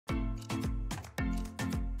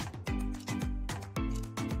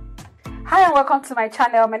Hi and welcome to my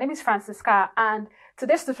channel. My name is Cisca, and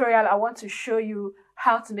today's tutorial I want to show you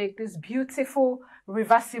how to make this beautiful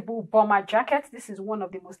reversible bomber jacket. This is one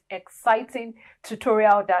of the most exciting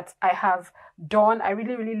tutorial that I have done. I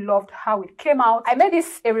really loved how it came out. I made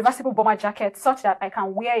this a reversible bomber jacket such that I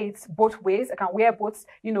can wear it both ways. I can wear both,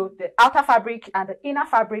 the outer fabric and the inner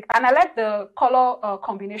fabric. And I like the color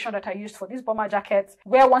combination that I used for this bomber jacket,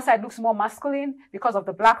 where one side looks more masculine because of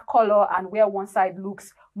the black color and where one side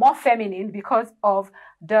looks more feminine because of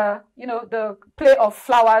the the play of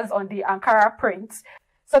flowers on the Ankara print.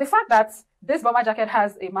 So the fact that this bomber jacket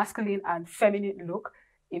has a masculine and feminine look,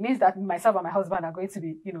 it means that myself and my husband are going to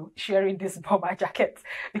be sharing this bomber jacket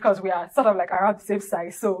because we are sort of like around the same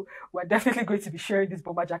size. So we're definitely going to be sharing this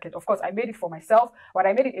bomber jacket. Of course, I made it for myself, but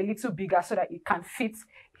I made it a little bigger so that it can fit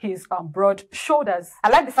his broad shoulders. I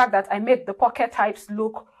like the fact that I made the pocket types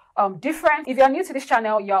look different. If you're new to this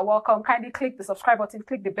channel, you're welcome. Kindly click the subscribe button,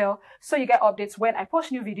 click the bell so you get updates when I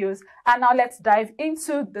post new videos. And now let's dive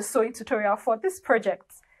into the sewing tutorial for this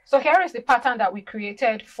project. So here is the pattern that we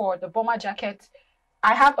created for the bomber jacket.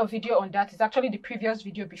 I have a video on that. It's actually the previous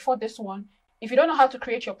video before this one. If you don't know how to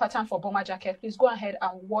create your pattern for bomber jacket, please go ahead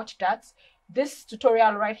and watch that. This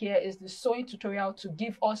tutorial right here is the sewing tutorial to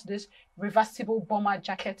give us this reversible bomber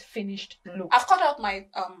jacket finished look. I've cut out my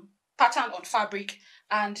pattern on fabric,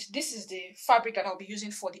 and this is the fabric that I'll be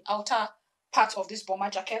using for the outer part of this bomber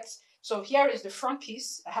jacket. So here is the front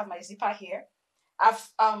piece. I have my zipper here. I've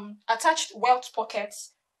attached welt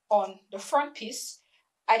pockets on the front piece.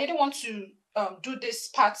 I didn't want to do this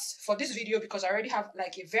part for this video because I already have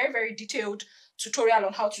like a very detailed tutorial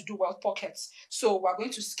on how to do welt pockets. So we're going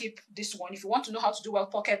to skip this one. If you want to know how to do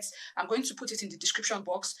welt pockets, I'm going to put it in the description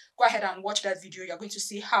box. Go ahead and watch that video. You're going to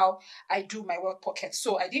see how I do my welt pockets.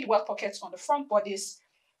 So I did welt pockets on the front bodice.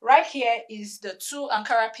 Right here is the two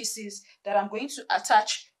Ankara pieces that I'm going to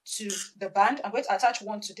attach to the band. I'm going to attach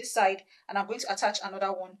one to this side and I'm going to attach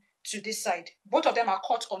another one to this side. Both of them are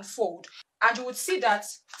cut on fold. And you would see that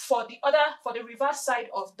for the reverse side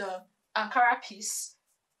of the Ankara piece,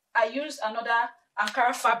 I used another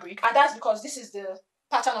Ankara fabric, and that's because this is the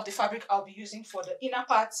pattern of the fabric I'll be using for the inner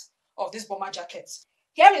part of this bomber jacket.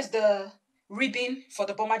 Here is the ribbon for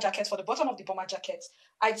the bomber jacket, for the bottom of the bomber jacket.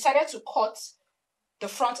 I decided to cut the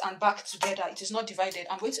front and back together. It is not divided.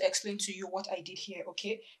 I'm going to explain to you what I did here,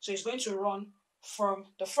 okay? So it's going to run from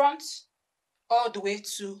the front all the way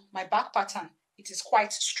to my back pattern. It is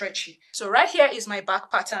quite stretchy. So right here is my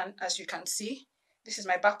back pattern, as you can see. This is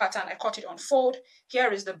my back pattern. I cut it on fold.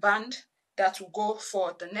 Here is the band that will go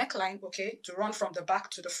for the neckline, okay, to run from the back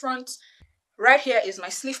to the front. Right here is my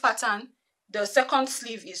sleeve pattern. The second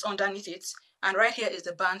sleeve is underneath it. And right here is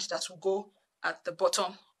the band that will go at the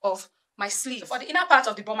bottom of my sleeve. For the inner part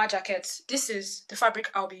of the bomber jacket, this is the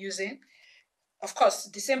fabric I'll be using. Of course,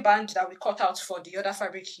 the same band that we cut out for the other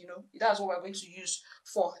fabric, that's what we're going to use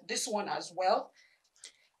for this one as well.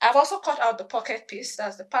 I've also cut out the pocket piece.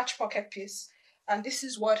 That's the patch pocket piece. And this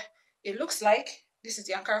is what it looks like. This is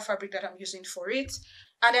the Ankara fabric that I'm using for it.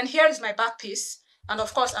 And then here is my back piece. And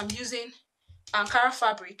of course, I'm using Ankara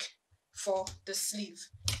fabric for the sleeve.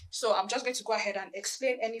 So I'm just going to go ahead and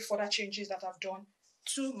explain any further changes that I've done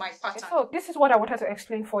to my pattern. So this is what I wanted to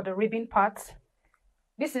explain for the ribbon part.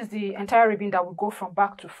 This is the entire ribbon that will go from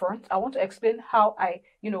back to front. I want to explain how I,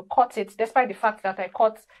 cut it, despite the fact that I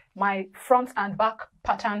cut my front and back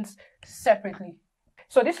patterns separately.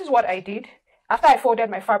 So this is what I did. After I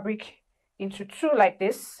folded my fabric into two like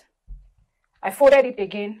this, I folded it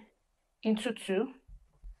again into two.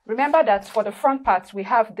 Remember that for the front part, we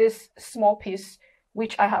have this small piece,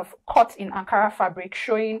 which I have cut in Ankara fabric,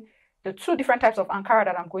 showing the two different types of Ankara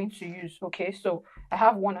that I'm going to use. Okay, so I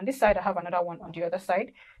have one on this side, I have another one on the other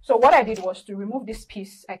side. So what I did was to remove this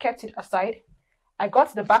piece. I kept it aside. I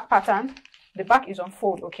got the back pattern. The back is on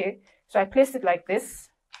fold, okay? So I placed it like this.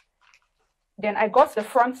 Then I got the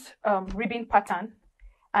front ribbon pattern,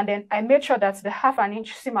 and then I made sure that the 1/2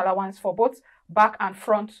 inch seam allowance for both back and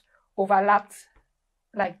front overlapped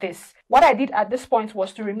like this. What I did at this point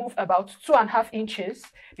was to remove about 2.5 inches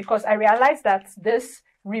because I realized that this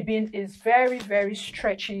ribbon is very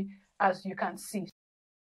stretchy, as you can see.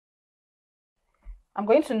 I'm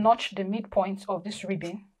going to notch the midpoint of this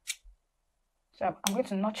ribbon. So I'm going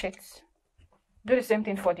to notch it. Do the same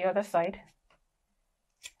thing for the other side.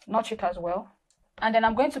 Notch it as well. And then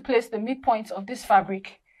I'm going to place the midpoint of this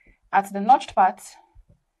fabric at the notched part.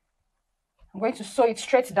 I'm going to sew it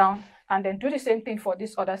straight down and then do the same thing for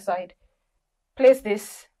this other side. Place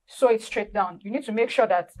this, sew it straight down. You need to make sure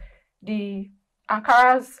that the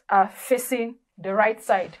Ankaras are facing the right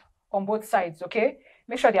side on both sides, okay?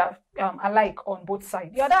 Make sure they are alike on both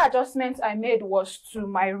sides. The other adjustment I made was to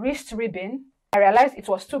my wrist ribbon. I realized it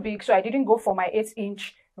was too big, so I didn't go for my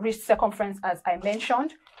 8-inch wrist circumference as I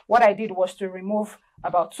mentioned. What I did was to remove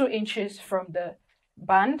about 2 inches from the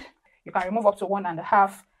band. You can remove up to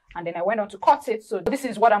 1.5, and then I went on to cut it. So this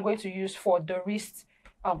is what I'm going to use for the wrist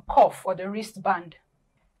cuff or the wrist band.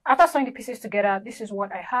 After sewing the pieces together, this is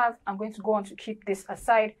what I have. I'm going to go on to keep this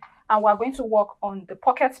aside, and we're going to work on the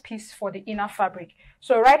pocket piece for the inner fabric.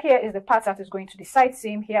 So right here is the part that is going to the side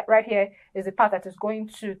seam. Here, right here is the part that is going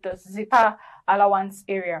to the zipper allowance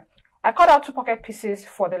area. I cut out 2 pocket pieces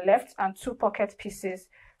for the left and 2 pocket pieces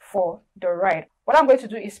for the right. What I'm going to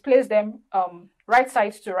do is place them right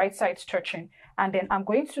side to right side stretching, and then I'm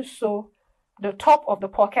going to sew the top of the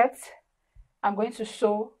pocket. I'm going to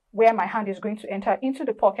sew where my hand is going to enter into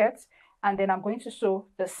the pocket, and then I'm going to sew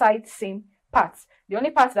the side seam parts. The only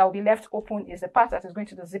part that will be left open is the part that is going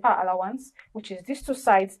to the zipper allowance, which is these 2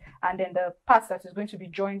 sides, and then the part that is going to be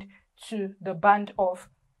joined to the band of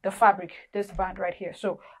the fabric, this band right here.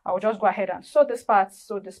 So I will just go ahead and sew this part,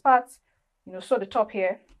 sew the top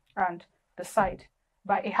here and the side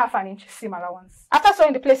by a 1/2 inch seam allowance. After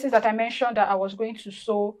sewing the places that I mentioned that I was going to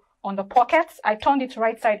sew on the pockets, I turned it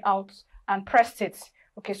right side out and pressed it.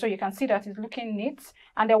 Okay, so you can see that it's looking neat.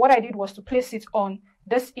 And then what I did was to place it on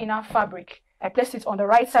this inner fabric. I placed it on the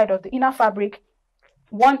right side of the inner fabric,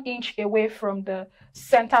 1 inch away from the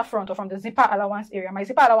center front or from the zipper allowance area. My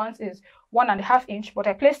zipper allowance is 1.5 inch, but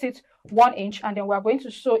I placed it 1 inch, and then we're going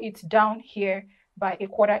to sew it down here by a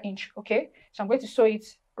 1/4 inch. Okay, so I'm going to sew it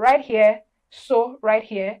right here, sew right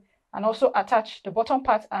here, and also attach the bottom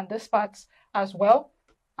part and this part as well.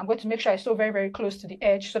 I'm going to make sure I sew very, very close to the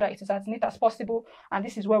edge so that it is as neat as possible. And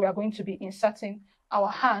this is where we are going to be inserting our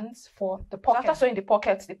hands for the pocket. After sewing the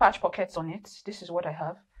pockets, the patch pockets on it, this is what I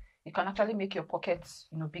have. You can actually make your pockets,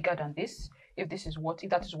 bigger than this if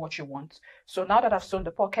that is what you want. So now that I've sewn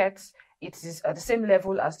the pockets, it is at the same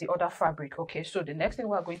level as the other fabric. Okay, so the next thing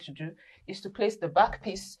we're going to do is to place the back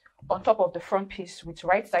piece on top of the front piece with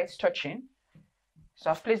right side stitching. So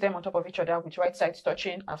I've placed them on top of each other with right side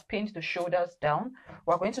stitching. I've pinned the shoulders down.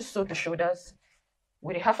 We're going to sew the shoulders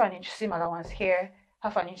with a 1/2 inch seam allowance here,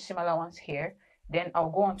 1/2 inch seam allowance here. Then I'll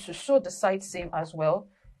go on to sew the side seam as well.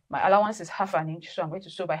 My allowance is 1/2 inch, so I'm going to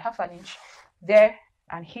sew by 1/2 inch there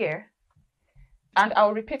and here. And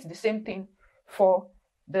I'll repeat the same thing for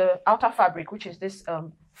the outer fabric, which is this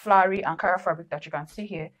flowery Ankara fabric that you can see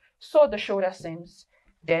here. Sew the shoulder seams,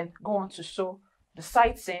 then go on to sew the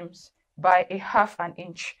side seams by a 1/2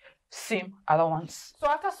 inch seam allowance. So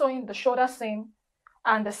after sewing the shoulder seam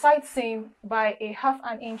and the side seam by a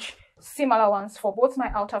 1/2 inch seam allowance for both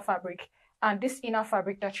my outer fabric and this inner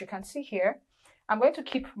fabric that you can see here, I'm going to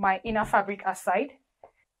keep my inner fabric aside.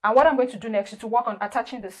 And what I'm going to do next is to work on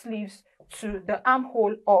attaching the sleeves to the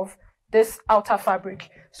armhole of this outer fabric.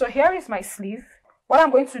 So here is my sleeve. What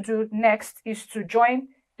I'm going to do next is to join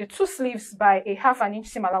the 2 sleeves by a 1/2 inch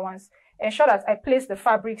seam allowance. Ensure that I place the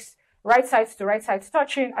fabrics right side to right side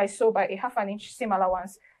stitching. I sew by a 1/2 inch seam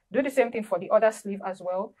allowance. Do the same thing for the other sleeve as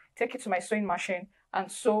well. Take it to my sewing machine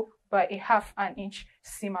and sew by a 1/2 inch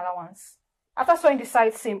seam allowance. After sewing the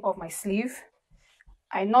side seam of my sleeve,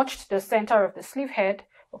 I notched the center of the sleeve head,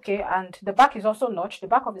 okay, and the back is also notched. The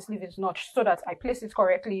back of the sleeve is notched so that I place it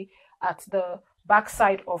correctly at the back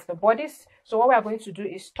side of the bodice. So what we are going to do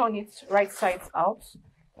is turn it right sides out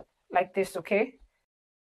like this, okay?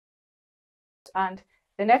 And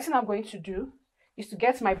the next thing I'm going to do is to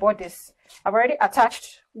get my bodice. I've already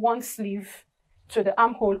attached one sleeve to the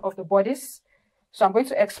armhole of the bodice. So I'm going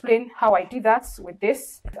to explain how I did that with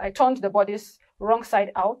this. I turned the bodice wrong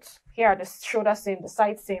side out. Here are the shoulder seam, the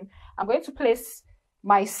side seam. I'm going to place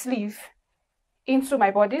my sleeve into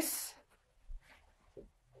my bodice.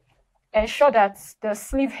 Ensure that the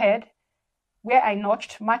sleeve head where I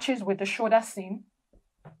notched matches with the shoulder seam.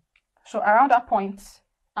 So around that point,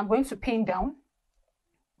 I'm going to pin down.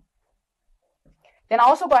 Then I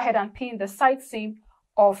also go ahead and pin the side seam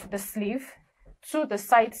of the sleeve to the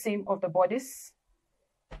side seam of the bodice.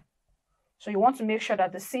 So you want to make sure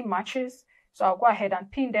that the seam matches. So I'll go ahead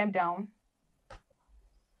and pin them down.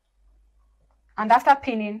 And after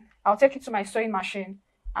pinning, I'll take it to my sewing machine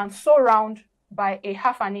and sew round by a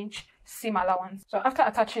 1/2 inch seam allowance. So after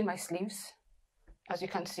attaching my sleeves, as you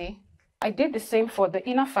can see, I did the same for the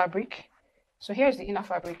inner fabric. So here's the inner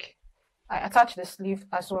fabric. I attached the sleeve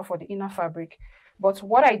as well for the inner fabric. But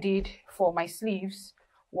what I did for my sleeves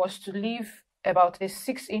was to leave about a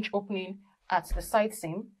 6 inch opening at the side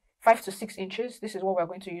seam, 5 to 6 inches. This is what we're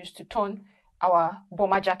going to use to turn our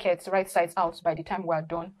bomber jackets right sides out by the time we're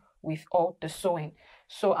done with all the sewing.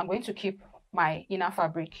 So I'm going to keep my inner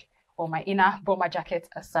fabric or my inner bomber jacket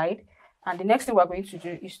aside. And the next thing we're going to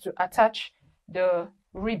do is to attach the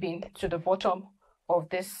ribbon to the bottom of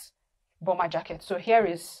this bomber jacket. So here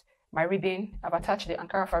is my ribbon. I've attached the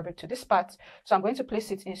Ankara fabric to this part. So I'm going to place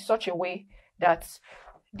it in such a way that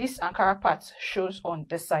this Ankara part shows on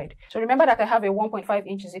this side. So remember that I have a 1.5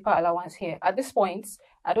 inch zipper allowance here. At this point,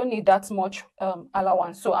 I don't need that much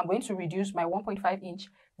allowance. So I'm going to reduce my 1.5 inch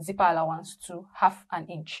zipper allowance to half an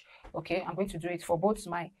inch. Okay, I'm going to do it for both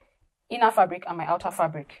my inner fabric and my outer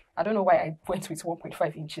fabric. I don't know why I went with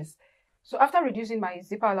 1.5 inches. So after reducing my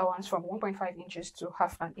zipper allowance from 1.5 inches to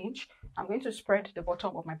half an inch, I'm going to spread the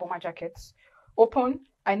bottom of my bomber jackets open.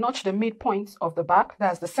 I notched the midpoint of the back,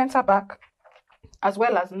 that's the center back, as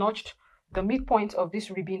well as notched the midpoint of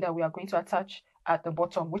this ribbon that we are going to attach at the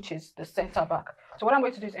bottom, which is the center back. So what I'm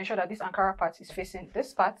going to do is ensure that this Ankara part is facing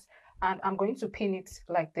this part, and I'm going to pin it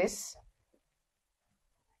like this.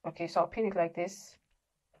 Okay, so I'll pin it like this.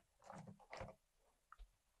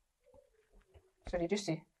 So did you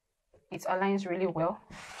see? It aligns really well.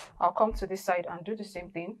 I'll come to this side and do the same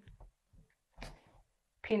thing.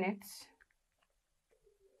 Pin it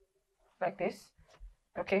like this.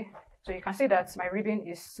 Okay, so you can see that my ribbon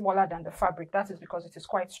is smaller than the fabric. That is because it is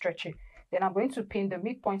quite stretchy. Then I'm going to pin the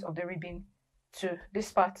midpoint of the ribbon to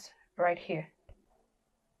this part right here.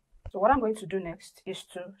 So what I'm going to do next is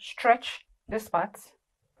to stretch this part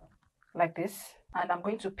like this, and I'm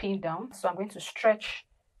going to pin down. So I'm going to stretch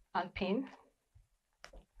and pin,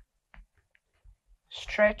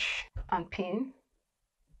 stretch and pin,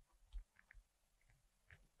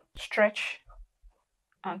 stretch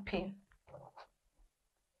and pin.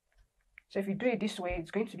 So if you do it this way,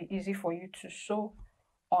 it's going to be easy for you to sew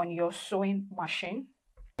on your sewing machine.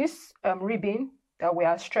 This ribbon that we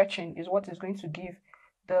are stretching is what is going to give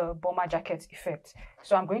the bomber jacket effect.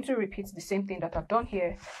 So I'm going to repeat the same thing that I've done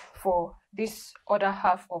here for this other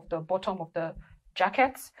half of the bottom of the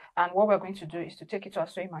jacket. And what we're going to do is to take it to our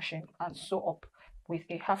sewing machine and sew up with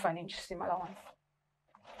a half an inch seam allowance.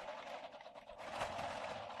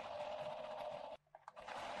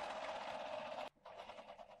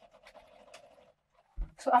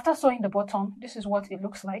 So after sewing the bottom, this is what it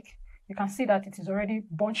looks like. You can see that it is already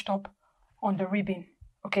bunched up on the ribbon.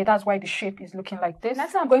 Okay, that's why the shape is looking like this.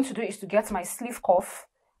 Next thing I'm going to do is to get my sleeve cuff.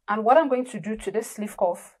 And what I'm going to do to this sleeve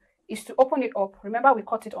cuff is to open it up. Remember, we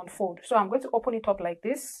cut it on fold. So I'm going to open it up like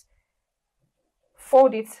this,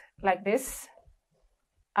 fold it like this,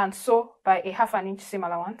 and sew by a half an inch seam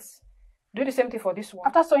allowance. Do the same thing for this one.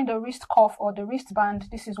 After sewing the wrist cuff or the wristband,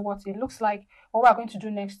 this is what it looks like. What we're going to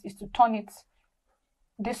do next is to turn it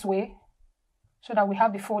this way so that we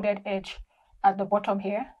have the folded edge at the bottom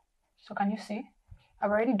here. So can you see? I've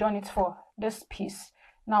already done it for this piece.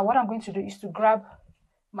 Now what I'm going to do is to grab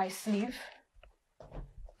my sleeve.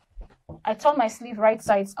 I turn my sleeve right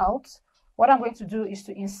sides out. What I'm going to do is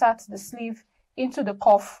to insert the sleeve into the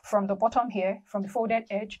cuff from the bottom here, from the folded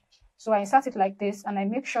edge. So I insert it like this, and I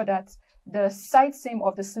make sure that the side seam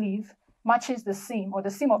of the sleeve matches the seam, or the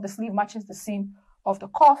seam of the sleeve matches the seam of the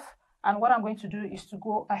cuff. And what I'm going to do is to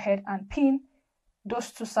go ahead and pin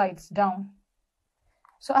those two sides down.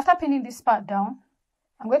 So after pinning this part down,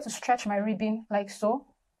 I'm going to stretch my ribbon like so,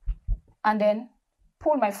 and then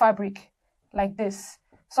pull my fabric like this,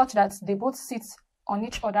 such that they both sit on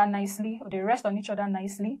each other nicely, or they rest on each other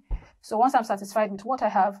nicely. So once I'm satisfied with what I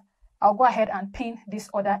have, I'll go ahead and pin this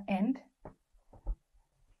other end,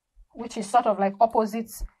 which is sort of like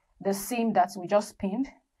opposite the seam that we just pinned.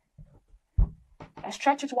 I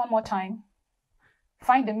stretch it one more time,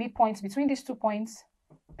 find the midpoint between these 2 points,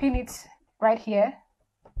 pin it right here.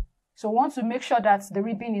 So we want to make sure that the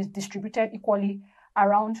ribbon is distributed equally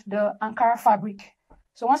around the Ankara fabric.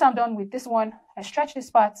 So once I'm done with this one, I stretch this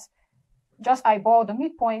part, just eyeball the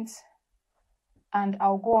midpoint, and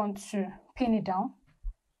I'll go on to pin it down.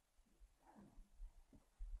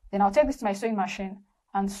 Then I'll take this to my sewing machine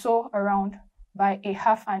and sew around by a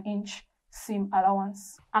half an inch seam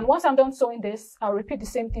allowance. And once I'm done sewing this, I'll repeat the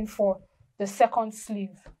same thing for the second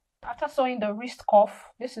sleeve. After sewing the wrist cuff,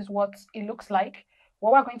 this is what it looks like.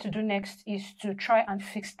 What we're going to do next is to try and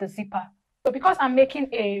fix the zipper. So because I'm making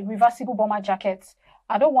a reversible bomber jacket,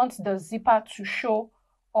 I don't want the zipper to show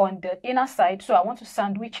on the inner side, so I want to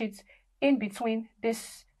sandwich it in between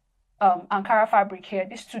this Ankara fabric here,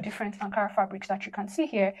 these two different Ankara fabrics that you can see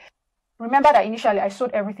here. Remember that initially I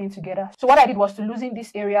sewed everything together. So what I did was to loosen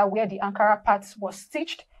this area where the Ankara part was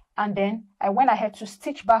stitched, and then I went ahead to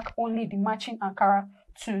stitch back only the matching Ankara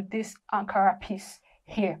to this Ankara piece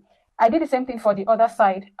here. I did the same thing for the other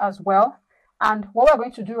side as well. And what we're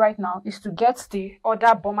going to do right now is to get the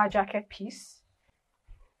other bomber jacket piece.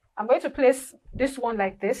 I'm going to place this one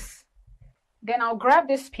like this, Then I'll grab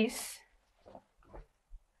this piece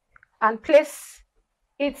and place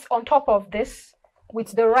it on top of this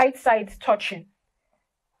with the right side touching.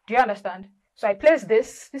 Do you understand? So I place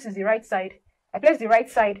this is the right side. I place the right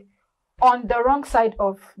side on the wrong side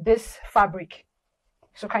of this fabric.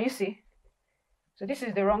 So can you see? So this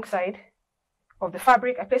is the wrong side of the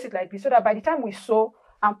fabric. I place it like this so that by the time we sew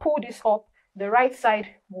and pull this up, the right side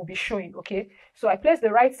will be showing, okay? So I place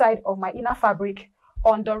the right side of my inner fabric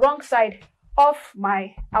on the wrong side of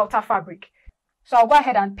my outer fabric. So I'll go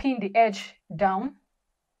ahead and pin the edge down.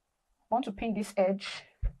 I want to pin this edge.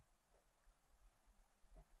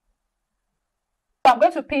 So I'm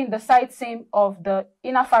going to pin the side seam of the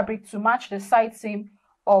inner fabric to match the side seam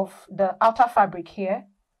of the outer fabric here.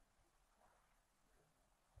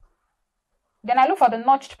 Then I look for the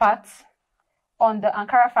notched parts on the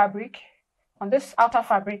Ankara fabric, on this outer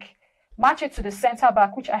fabric, match it to the center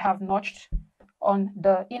back, which I have notched on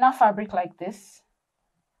the inner fabric like this.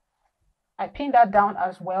 I pin that down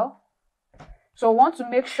as well. So I want to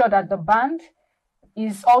make sure that the band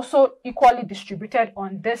is also equally distributed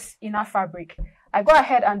on this inner fabric. I go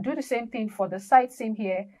ahead and do the same thing for the side seam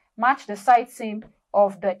here, match the side seam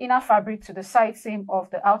of the inner fabric to the side seam of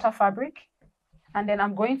the outer fabric, and then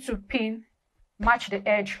I'm going to match the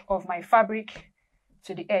edge of my fabric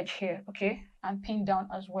to the edge here, okay, and pin down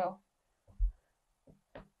as well.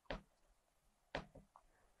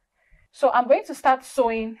 So I'm going to start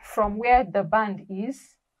sewing from where the band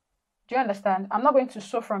is. Do you understand? I'm not going to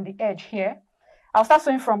sew from the edge here. I'll start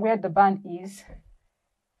sewing from where the band is.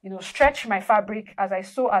 You know, stretch my fabric as I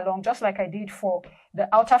sew along, just like I did for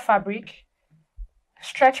the outer fabric.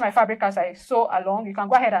 Stretch my fabric as I sew along. You can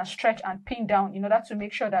go ahead and stretch and pin down in order to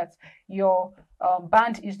make sure that your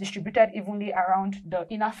band is distributed evenly around the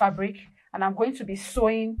inner fabric. And I'm going to be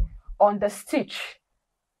sewing on the stitch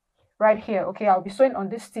right here. Okay, I'll be sewing on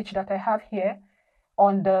this stitch that I have here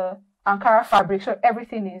on the Ankara fabric, so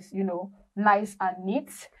everything is, you know, nice and neat.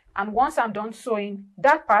 And once I'm done sewing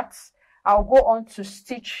that part, I'll go on to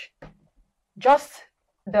stitch just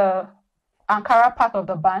the Ankara part of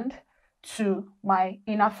the band to my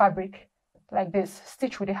inner fabric like this.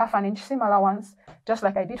 Stitch with a 1/2 inch seam allowance, just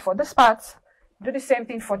like I did for this part. Do the same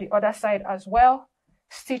thing for the other side as well.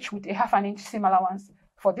 Stitch with a 1/2 inch seam allowance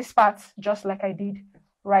for this part, just like I did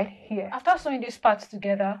right here. After sewing these parts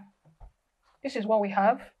together, this is what we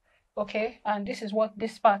have, okay, and this is what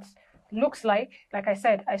this part looks like. Like I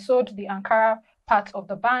said, I sewed the Ankara part of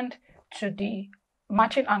the band to the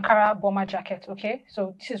matching Ankara bomber jacket, okay.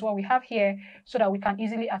 So this is what we have here, so that we can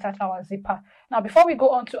easily attach our zipper. Now before we go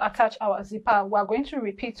on to attach our zipper, we are going to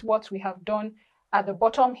repeat what we have done at the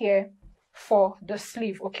bottom here for the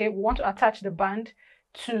sleeve, okay. We want to attach the band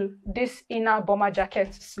to this inner bomber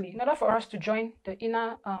jacket sleeve. In order for us to join the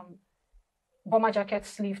inner bomber jacket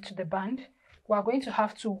sleeve to the band, we are going to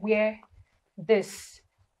have to wear this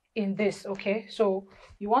in this, okay. So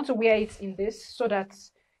you want to wear it in this so that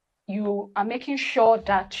you are making sure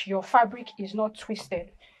that your fabric is not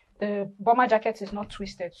twisted. The bomber jacket is not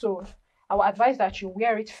twisted. So I will advise that you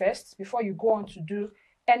wear it first before you go on to do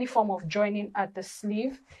any form of joining at the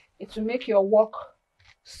sleeve. It will make your work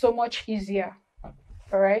so much easier.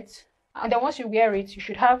 All right, and then once you wear it, you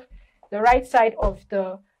should have the right side of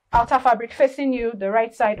the outer fabric facing you, the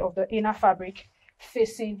right side of the inner fabric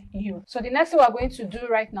facing you. So the next thing we're going to do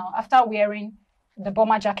right now, after wearing the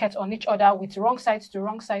bomber jacket on each other with wrong sides to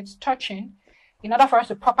wrong sides touching, in order for us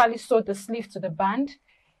to properly sew the sleeve to the band,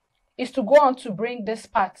 is to go on to bring this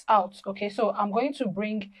part out, okay. So I'm going to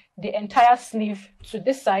bring the entire sleeve to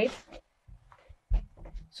this side.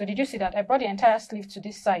 So did you see that? I brought the entire sleeve to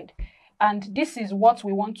this side. And this is what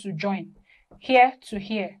we want to join, here to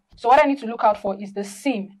here. So what I need to look out for is the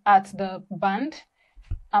seam at the band.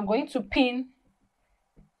 I'm going to pin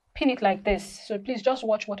it like this. So please just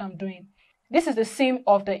watch what I'm doing. This is the seam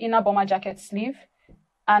of the inner bomber jacket sleeve.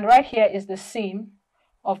 And right here is the seam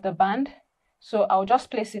of the band. So I'll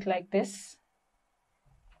just place it like this.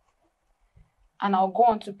 And I'll go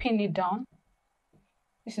on to pin it down.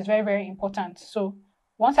 This is very, very important. So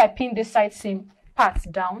once I pin this side seam part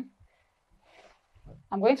down,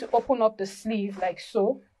 I'm going to open up the sleeve like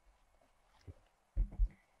so.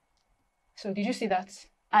 So did you see that?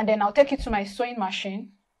 And then I'll take it to my sewing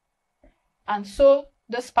machine and sew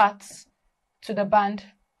this part to the band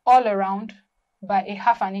all around by a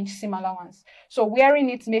 1/2 inch seam allowance. So wearing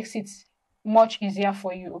it makes it much easier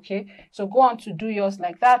for you, okay. So go on to do yours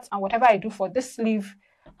like that, and whatever I do for this sleeve,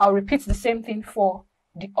 I'll repeat the same thing for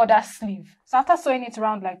the other sleeve. So after sewing it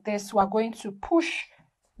around like this, we're going to push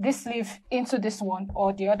this sleeve into this one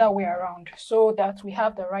or the other way around so that we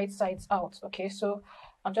have the right sides out, okay. So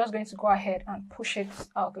I'm just going to go ahead and push it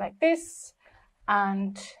out like this,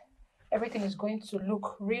 and everything is going to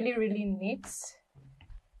look really, really neat,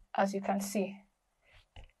 as you can see.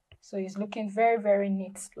 So it's looking very, very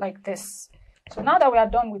neat like this. So now that we are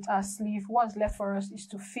done with our sleeve, what's left for us is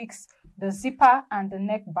to fix the zipper and the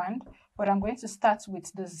neckband, but I'm going to start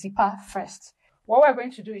with the zipper first. What we're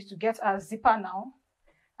going to do is to get our zipper now,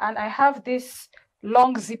 and I have this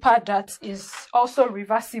long zipper that is also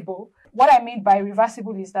reversible. What I mean by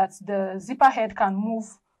reversible is that the zipper head can move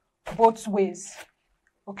both ways.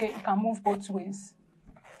 Okay, it can move both ways.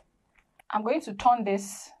 I'm going to turn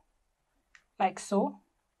this like so.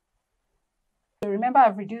 So remember,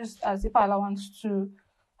 I've reduced our zipper allowance to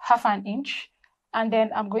 1/2 inch, and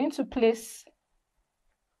then I'm going to place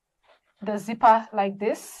the zipper like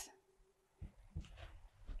this.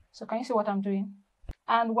 So can you see what I'm doing?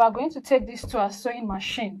 And we're going to take this to our sewing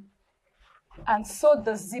machine and sew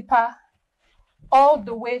the zipper all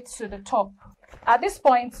the way to the top. At this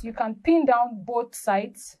point, you can pin down both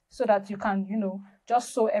sides so that you can,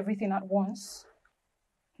 just sew everything at once,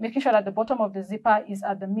 making sure that the bottom of the zipper is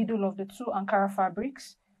at the middle of the 2 Ankara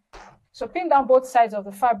fabrics. So pin down both sides of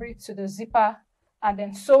the fabric to the zipper and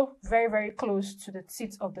then sew very, very close to the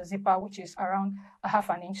teeth of the zipper, which is around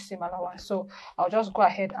 1/2 inch seam allowance. So I'll just go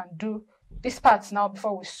ahead and do this part now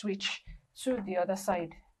before we switch to the other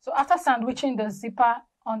side. So after sandwiching the zipper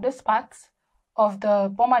on this part of the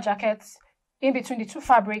bomber jacket in between the 2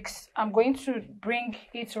 fabrics, I'm going to bring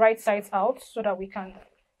it right sides out so that we can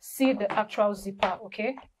see the actual zipper.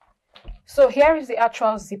 Okay, so here is the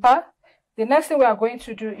actual zipper. The next thing we are going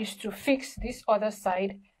to do is to fix this other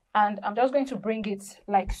side, and I'm just going to bring it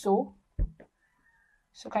like so.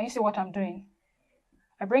 So can you see what I'm doing?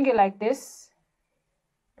 I bring it like this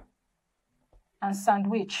and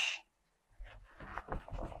sandwich.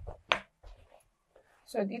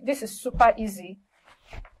 So this is super easy.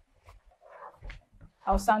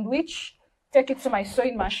 I'll sandwich, take it to my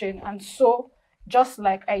sewing machine and sew just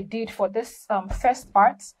like I did for this first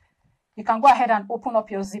part. You can go ahead and open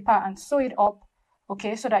up your zipper and sew it up,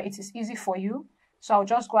 okay, so that it is easy for you. So I'll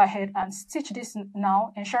just go ahead and stitch this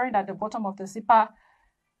now, ensuring that the bottom of the zipper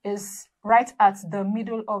is right at the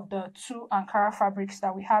middle of the 2 Ankara fabrics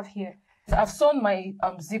that we have here. So I've sewn my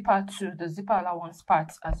zipper to the zipper allowance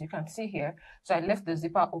part, as you can see here. So I left the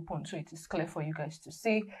zipper open so it is clear for you guys to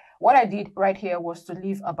see. What I did right here was to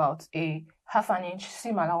leave about a 1/2 inch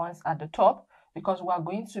seam allowance at the top, because we are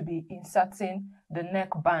going to be inserting the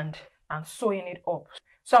neckband and sewing it up.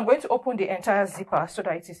 So I'm going to open the entire zipper so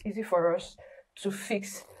that it is easy for us to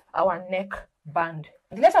fix our neckband.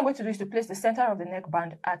 The next I'm going to do is to place the center of the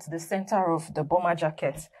neckband at the center of the bomber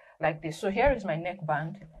jacket like this. So here is my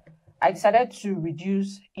neckband. I decided to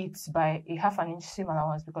reduce it by a 1/2 inch seam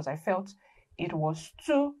allowance because I felt it was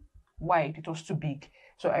too wide, it was too big.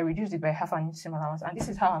 So I reduced it by 1/2 inch seam allowance, and this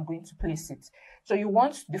is how I'm going to place it. So you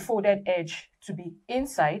want the folded edge to be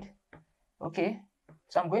inside, okay?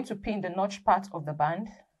 So I'm going to pin the notch part of the band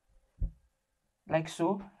like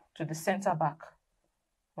so to the center back,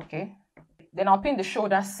 okay? Then I'll pin the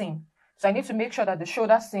shoulder seam. So I need to make sure that the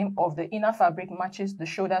shoulder seam of the inner fabric matches the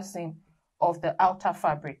shoulder seam of the outer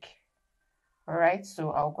fabric. All right,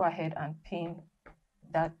 so I'll go ahead and pin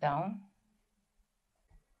that down.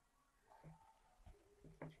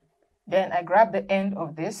 Then I grab the end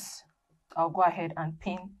of this. I'll go ahead and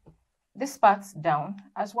pin this part down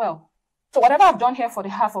as well. So whatever I've done here for the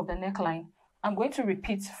half of the neckline, I'm going to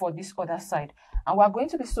repeat for this other side. And we're going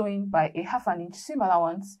to be sewing by a 1/2 inch seam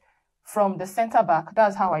allowance from the center back.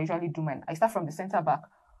 That's how I usually do mine. I start from the center back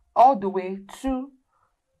all the way to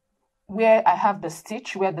where I have the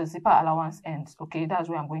stitch, where the zipper allowance ends. Okay, that's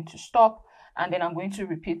where I'm going to stop. And then I'm going to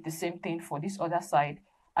repeat the same thing for this other side.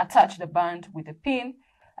 Attach the band with a pin.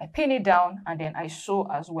 I pin it down, and then I sew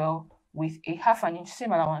as well with a 1/2 inch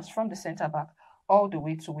seam allowance from the center back all the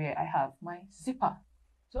way to where I have my zipper.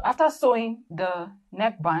 So after sewing the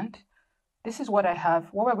neckband, this is what I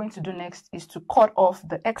have. What we're going to do next is to cut off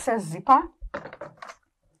the excess zipper.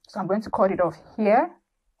 So I'm going to cut it off here.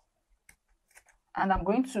 And I'm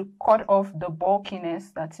going to cut off the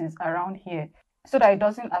bulkiness that is around here so that it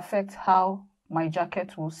doesn't affect how my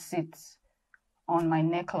jacket will sit on my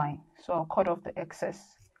neckline. So I'll cut off the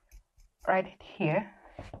excess right here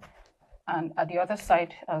and at the other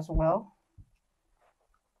side as well.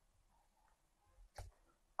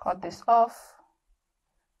 Cut this off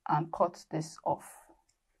and cut this off.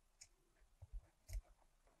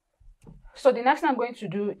 So the next thing I'm going to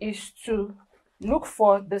do is to look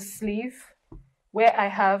for the sleeve where I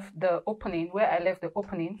have the opening, where I left the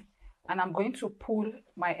opening, and I'm going to pull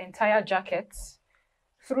my entire jacket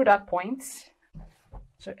through that point.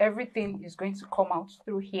 So everything is going to come out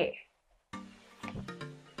through here.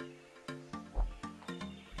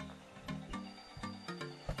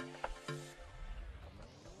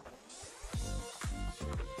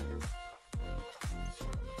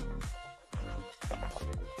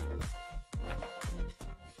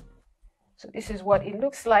 this is what it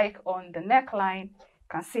looks like on the neckline. You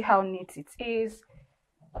can see how neat it is.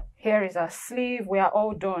 Here is our sleeve. We are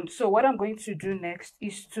all done. So what I'm going to do next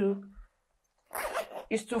is to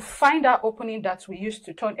find our opening that we used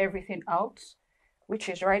to turn everything out, which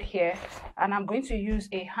is right here. And I'm going to use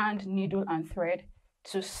a hand needle and thread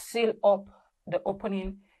to seal up the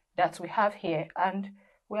opening that we have here. And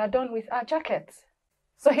we are done with our jacket.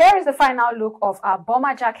 So here is the final look of our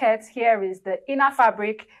bomber jacket. Here is the inner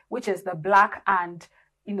fabric, which is the black and,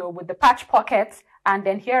 you know, with the patch pockets. And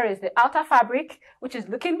then here is the outer fabric, which is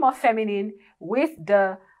looking more feminine with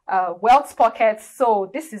the welt pockets.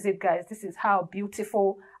 So this is it, guys. This is how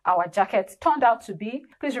beautiful our jacket turned out to be.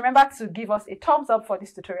 Please remember to give us a thumbs up for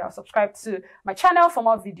this tutorial. Subscribe to my channel for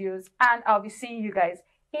more videos, and I'll be seeing you guys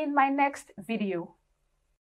in my next video.